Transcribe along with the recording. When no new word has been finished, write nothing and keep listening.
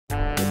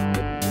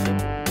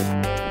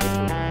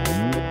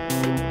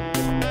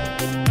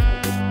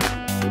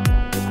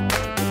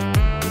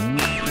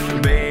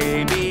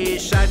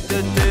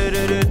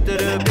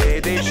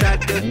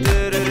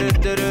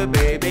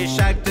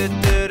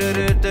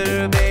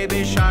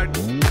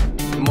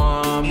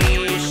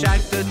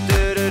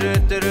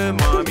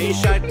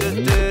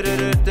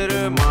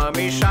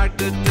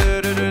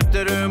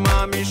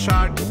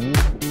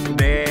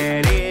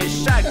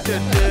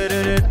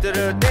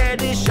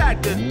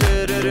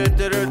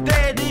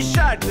Daddy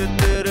shark,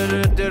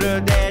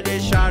 daddy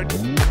shark.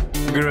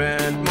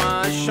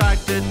 Grandma shark,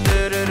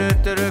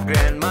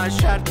 grandma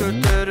shark,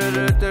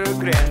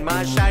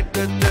 grandma shark,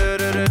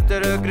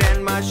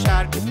 grandma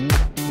shark.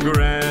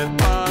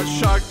 Grandpa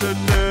shark,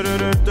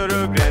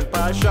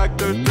 grandpa shark,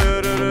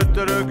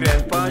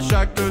 grandpa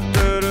shark,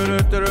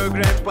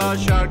 grandpa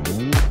shark.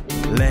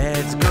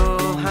 Let's go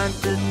hunt,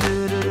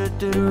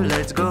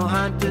 let's go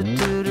hunt,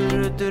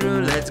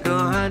 let's go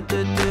hunt,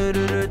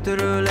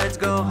 let's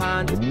go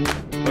hunt.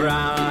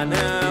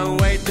 Run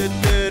away,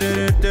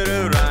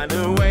 run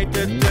away,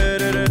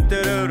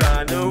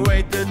 run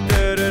away,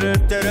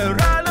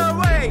 run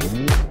away.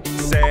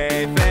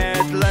 Safe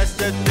at last,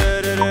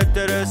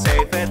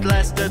 safe at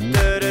last,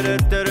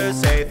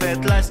 safe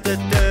at last,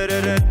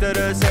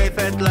 safe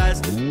at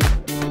last.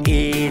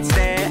 It's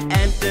the end,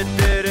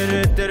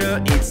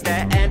 it's the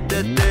end,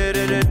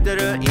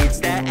 it's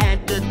the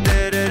end,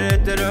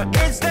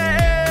 it's the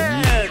end.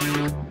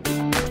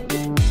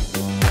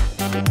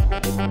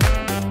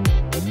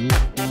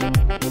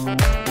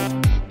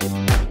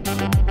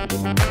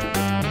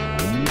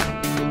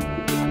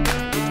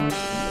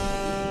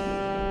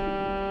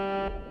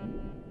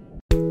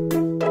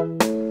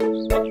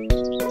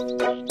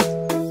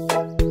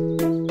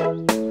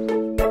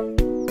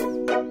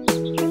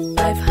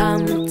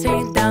 Humpty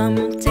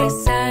Dumpty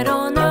sat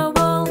on a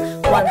wall.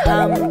 One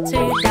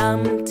Humpty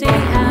Dumpty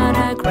had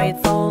a great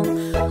fall.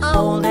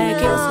 All the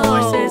king's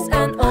horses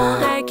and all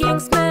the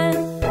king's men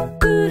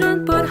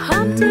couldn't put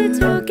Humpty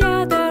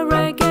together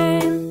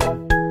again.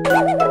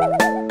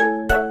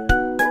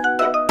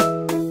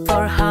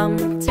 For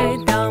Humpty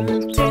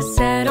Dumpty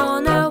sat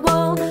on a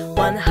wall.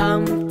 One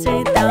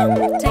Humpty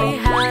Dumpty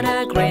had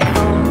a great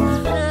fall.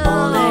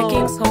 All the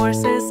king's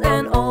horses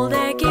and all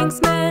the king's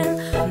men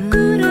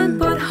couldn't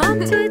put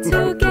Humpty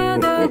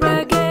together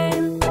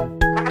again.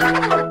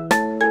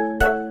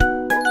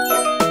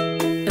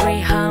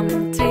 Three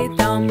Humpty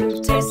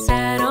Dumpty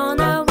sat on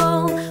a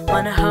wall.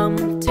 One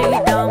Humpty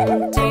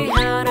Dumpty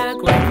had a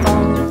great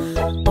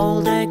fall.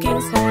 All the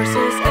king's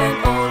horses and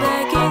all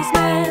the king's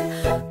men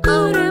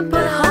couldn't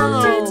put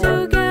Humpty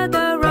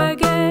together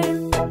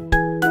again.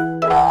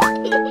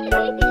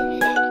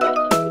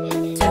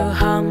 Two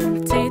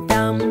Humpty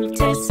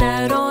Dumpty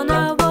sat on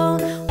a wall.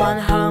 One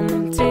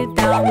Humpty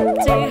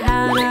Dumpty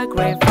had a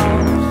great fall.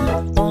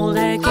 All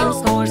the king's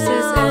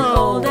horses and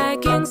all the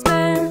king's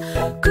men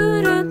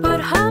couldn't put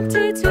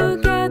Humpty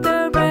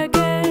together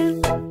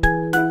again.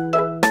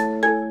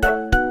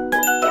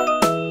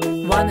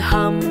 One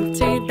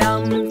Humpty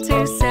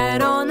Dumpty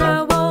sat on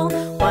a wall.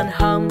 One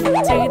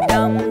Humpty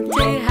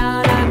Dumpty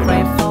had a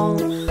great fall.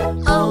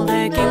 All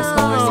the king's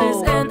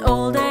horses and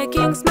all the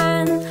king's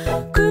men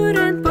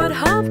couldn't put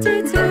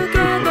Humpty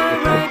together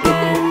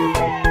again.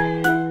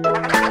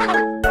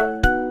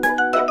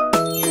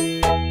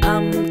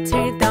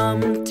 Humpty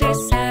Dumpty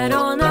sat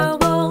on a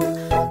wall.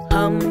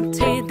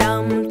 Humpty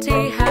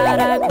Dumpty had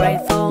a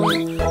great fall.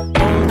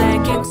 All the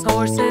king's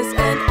horses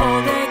and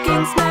all the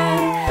king's men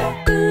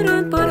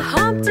couldn't put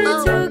Humpty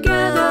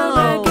together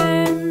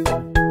again.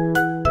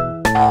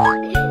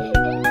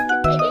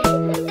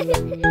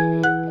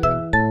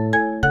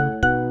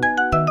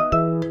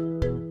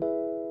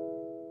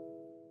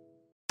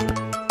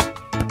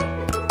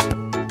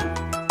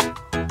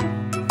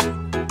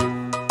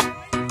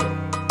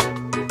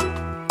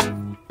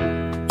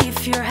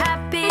 If you're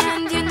happy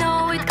and you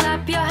know it,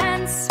 clap your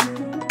hands.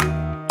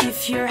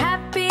 If you're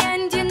happy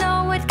and you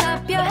know it,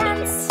 clap your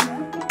hands.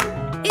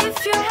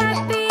 If you're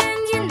happy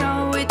and you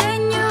know it,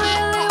 and you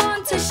really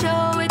want to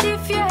show it.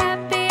 If you're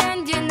happy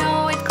and you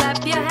know it,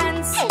 clap your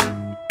hands.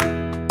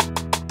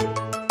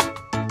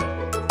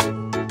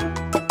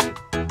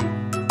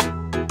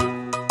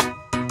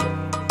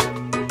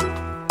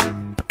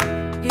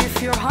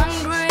 If you're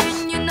hungry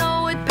and you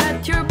know it,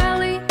 pat your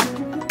belly.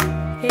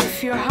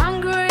 If you're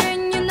hungry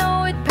and you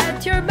know it,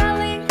 pat your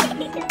belly.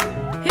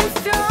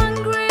 If you're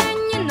hungry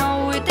and you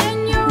know it,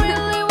 and you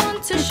really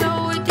want to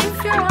show it.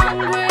 If you're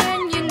hungry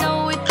and you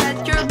know it,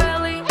 pat your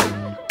belly.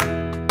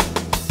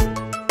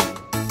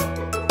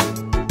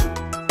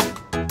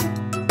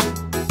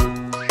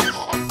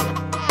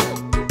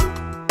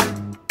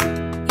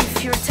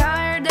 If you're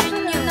tired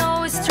and you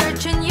know it,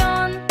 stretch and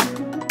yawn.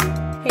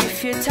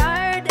 If you're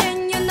tired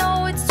and you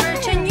know it,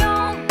 stretch and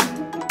yawn.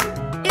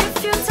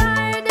 If you're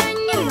tired and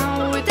you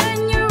know it,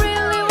 and you really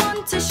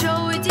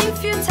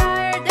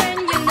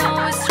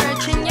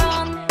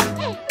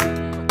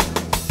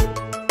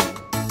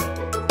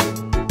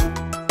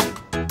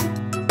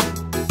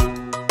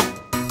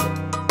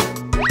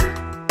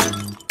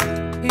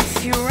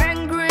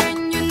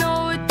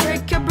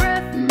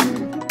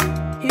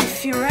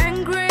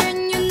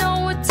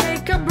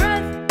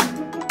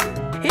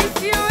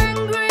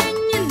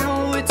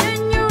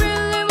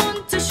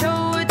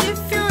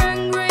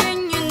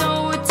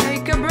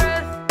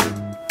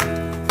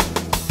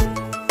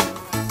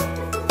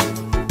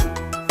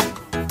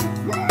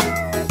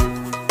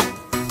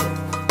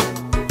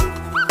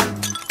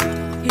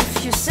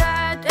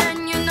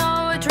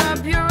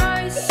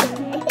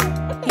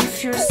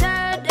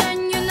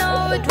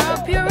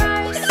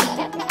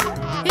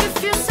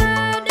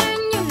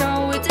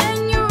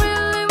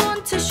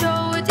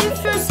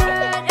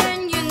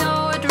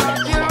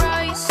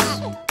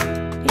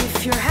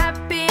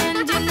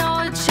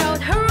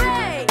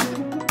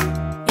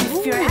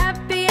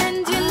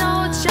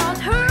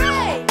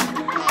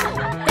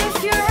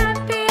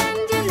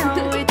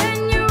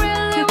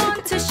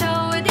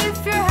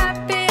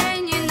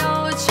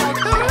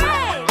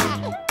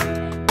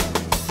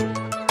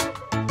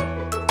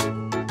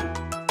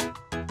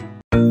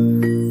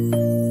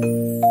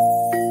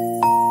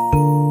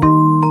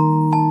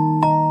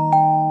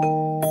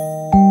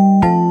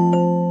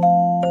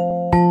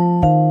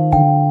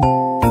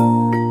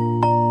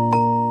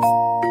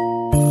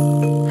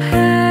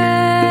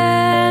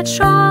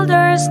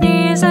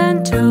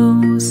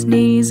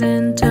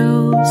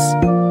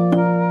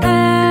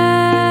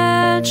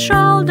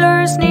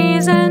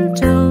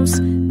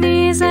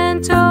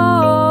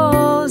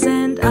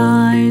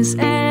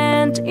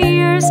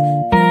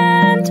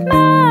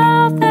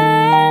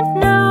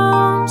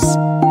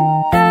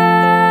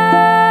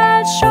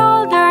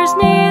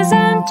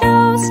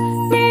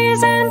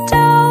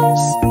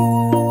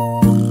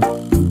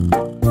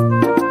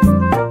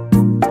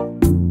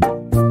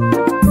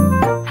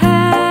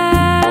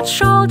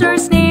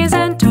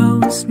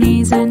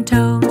and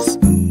toes.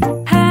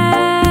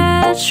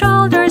 Head,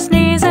 shoulders,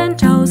 knees and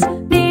toes,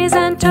 knees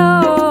and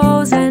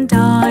toes, and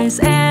eyes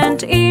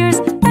and ears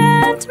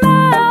and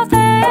mouth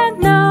and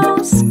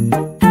nose.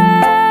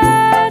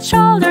 Head,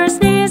 shoulders,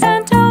 knees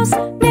and toes,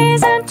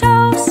 knees and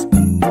toes.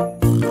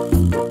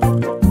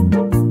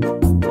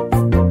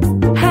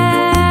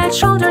 Head,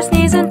 shoulders,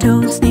 knees and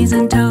toes, knees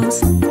and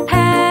toes.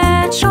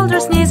 Head,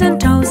 shoulders, knees and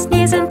toes,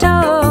 knees and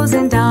toes,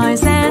 and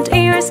eyes and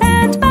ears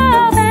and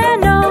mouth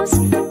and nose.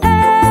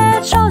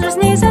 Head, shoulders,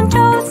 knees and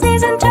toes,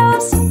 knees and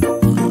toes.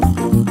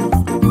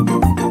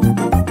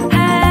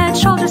 Head,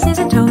 shoulders, knees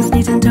and toes,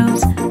 knees and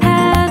toes.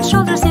 Head,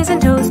 shoulders, knees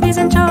and toes, knees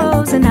and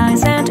toes, and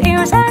eyes and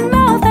ears and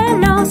mouth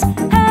and nose.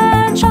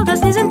 Head,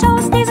 shoulders, knees and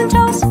toes, knees and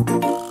toes.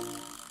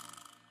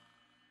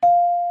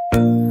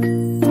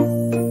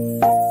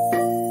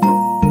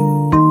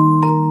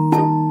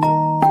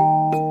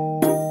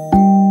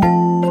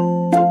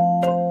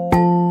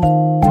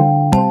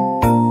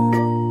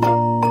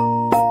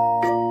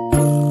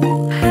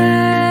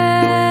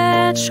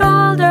 Head,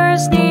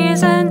 shoulders,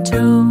 knees and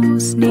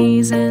toes,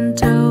 knees and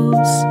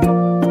toes.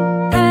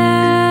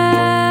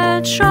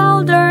 Head,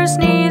 shoulders,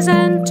 knees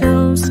and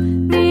toes,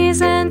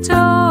 knees and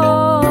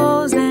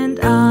toes, and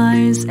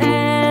eyes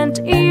and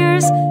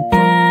ears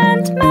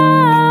and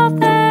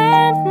mouth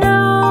and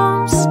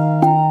nose.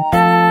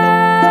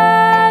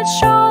 Head,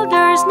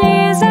 shoulders,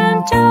 knees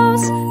and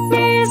toes,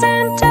 knees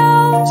and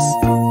toes.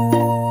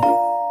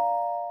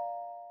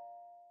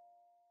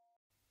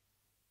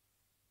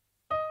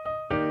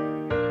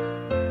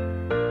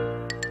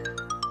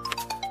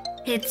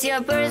 It's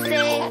your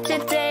birthday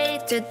today,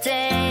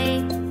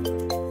 today.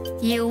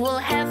 You will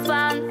have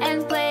fun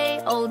and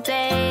play all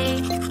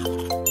day.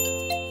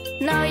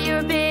 Now you're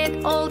a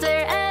bit older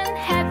and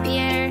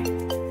happier.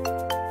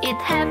 It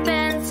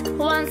happens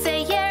once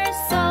a year,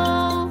 so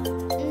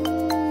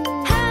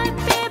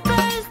happy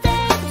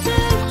birthday to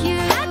you.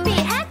 Happy,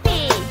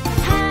 happy.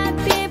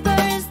 Happy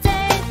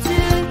birthday to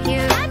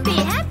you. Happy,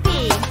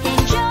 happy.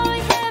 Enjoy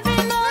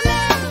every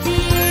moment,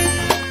 dear.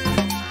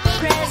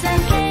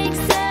 Present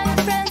cakes and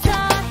friends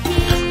are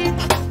here.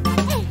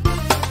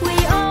 We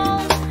all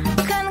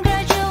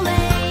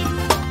congratulate.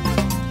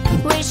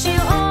 Wish you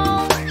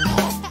all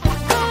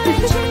good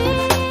and cheer.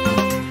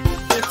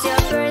 It's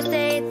your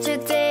birthday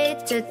today,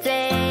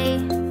 today.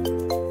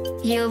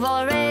 You've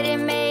already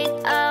made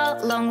a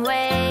long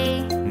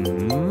way.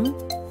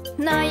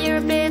 Now you're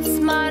a bit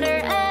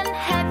smarter and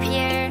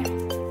happier.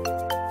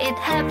 It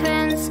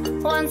happens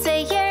once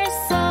a year,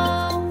 so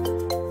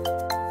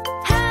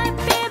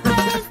happy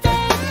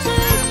birthday to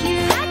you.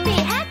 Happy,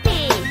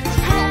 happy.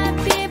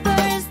 Happy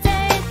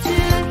birthday to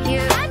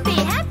you. Happy,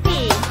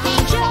 happy.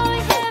 Enjoy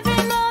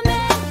every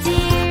moment,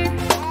 dear.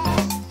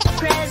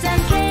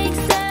 Present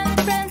cakes and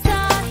friends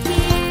are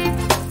here.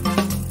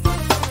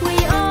 We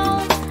all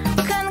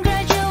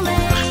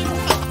congratulate.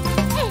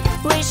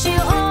 Wish you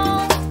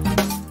all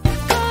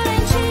good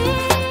and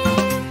cheer.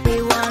 We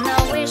wanna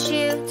wish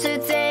you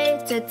today,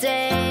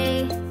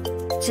 today,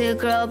 to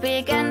grow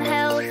big and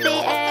healthy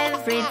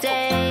every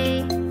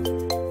day.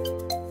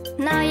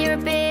 Now you're a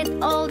bit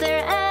older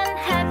and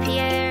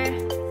happier.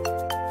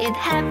 It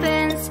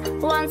happens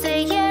once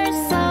a year,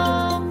 so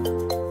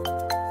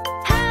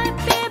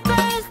happy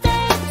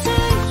birthday to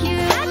you.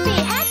 Happy,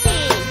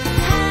 happy.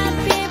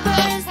 Happy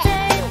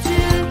birthday to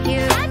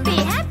you. Happy,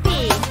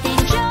 happy.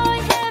 Enjoy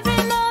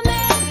every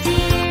moment,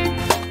 dear.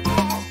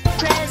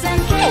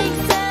 Present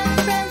cakes and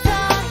friends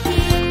are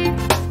here.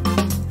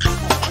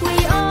 We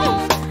all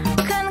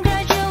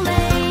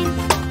congratulate.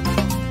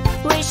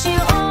 Wish you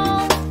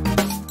all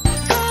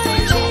good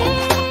and cheer.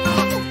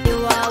 You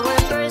are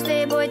our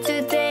birthday boy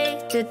today,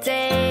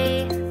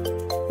 today.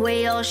 We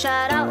all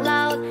shout out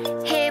loud,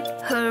 hip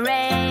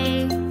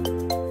hooray.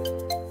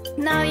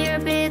 Now you're a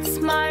bit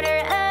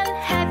smarter and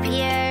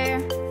happier.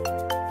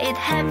 It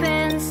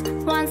happens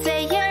once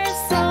a year,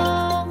 so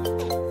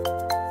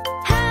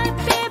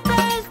happy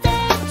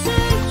birthday to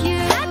you.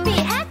 Happy,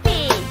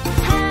 happy.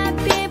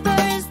 Happy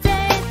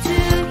birthday to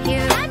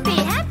you. Happy,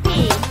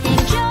 happy.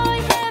 Enjoy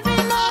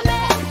every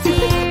moment,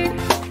 dear.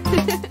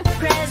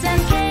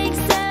 Present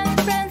cakes and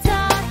friends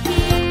are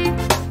here.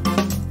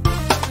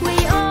 We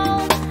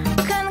all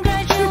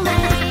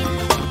congratulate.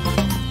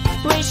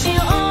 Wish you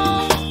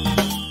all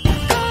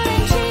good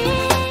and cheer.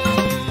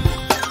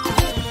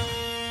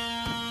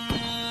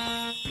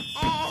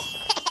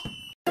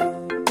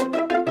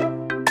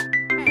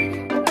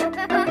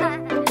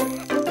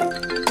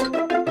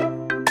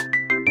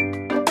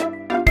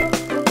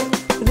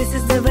 This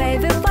is the way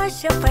we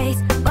wash your face,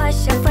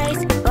 wash your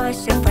face,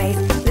 wash your face.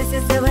 This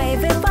is the way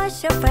we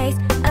wash your face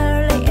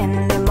early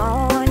in the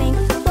morning.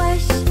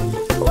 Wash,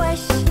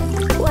 wash,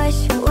 wash,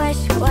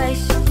 wash,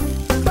 wash.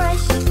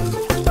 Brush,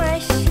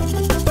 brush,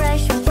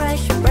 brush,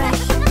 brush,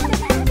 brush.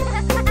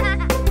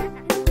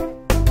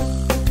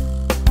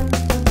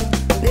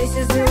 This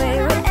is the way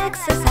we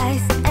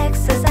exercise,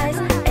 exercise,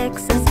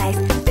 exercise.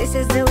 This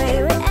is the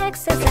way we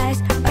exercise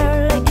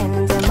early in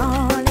the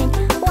morning.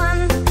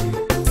 1,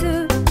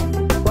 2,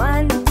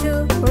 1,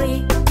 2,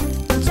 3.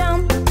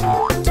 Jump,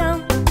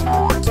 jump,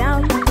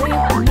 jump.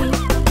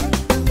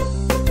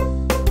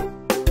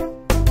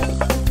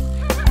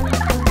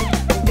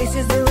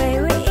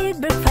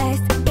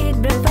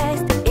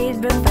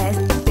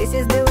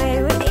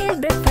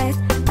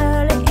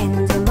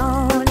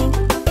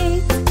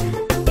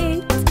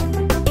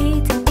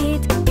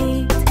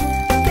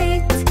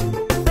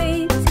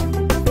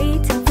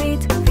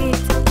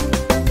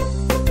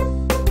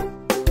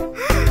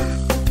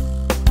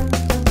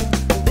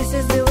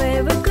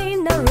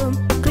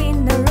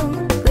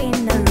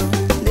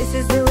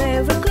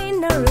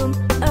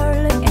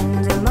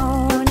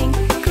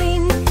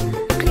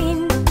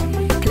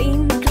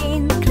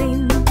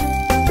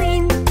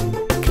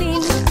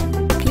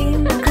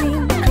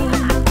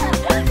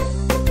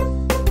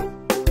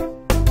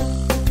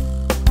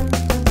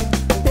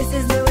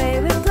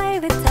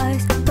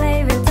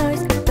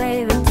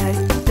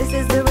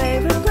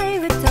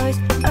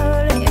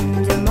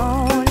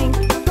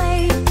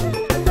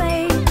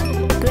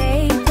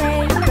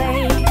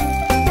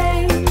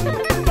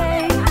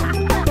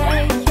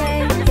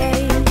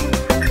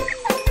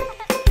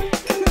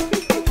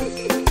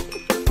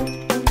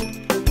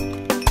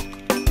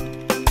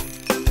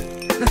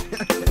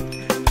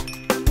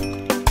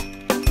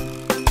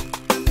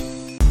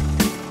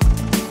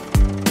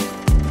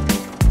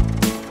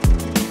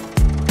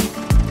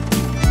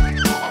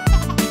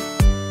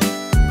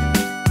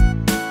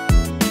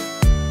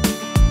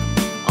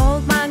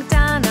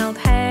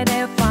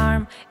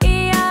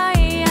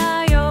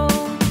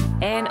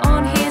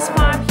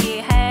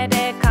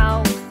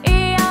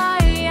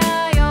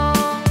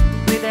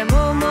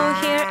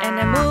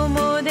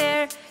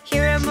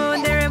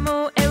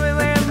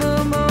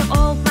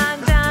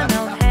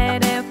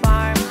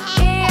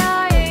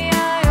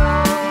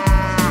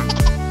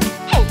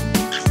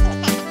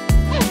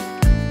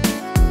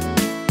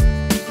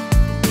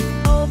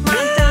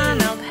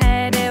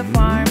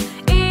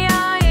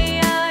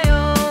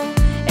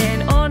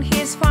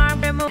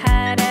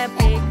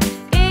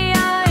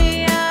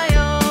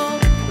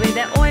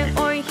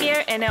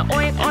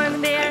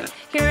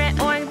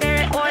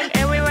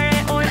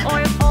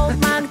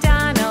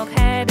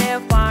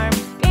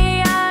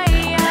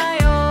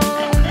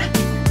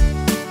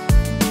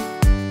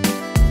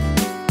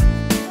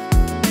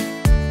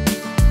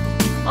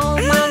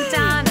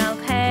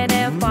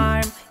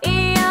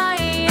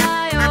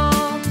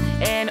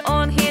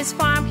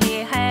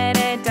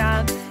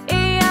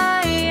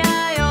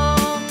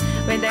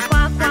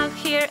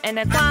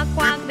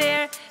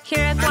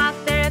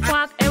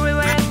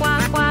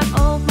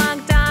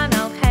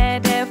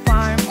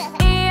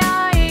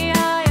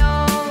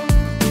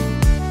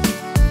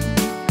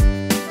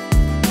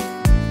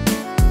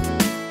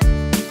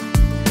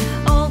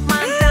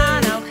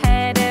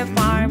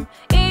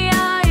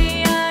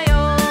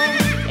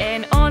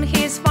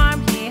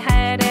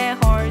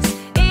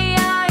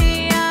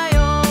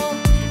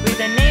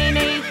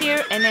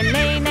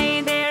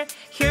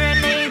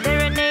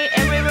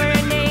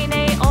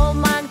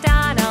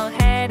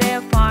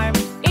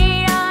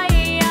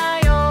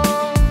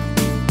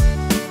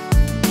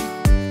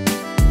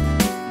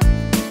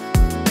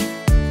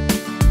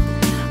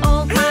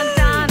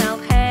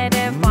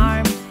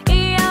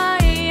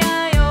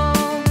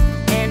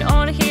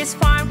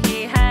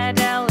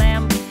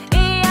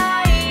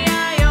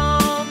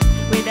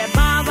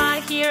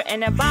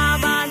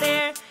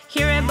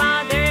 Hear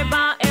about their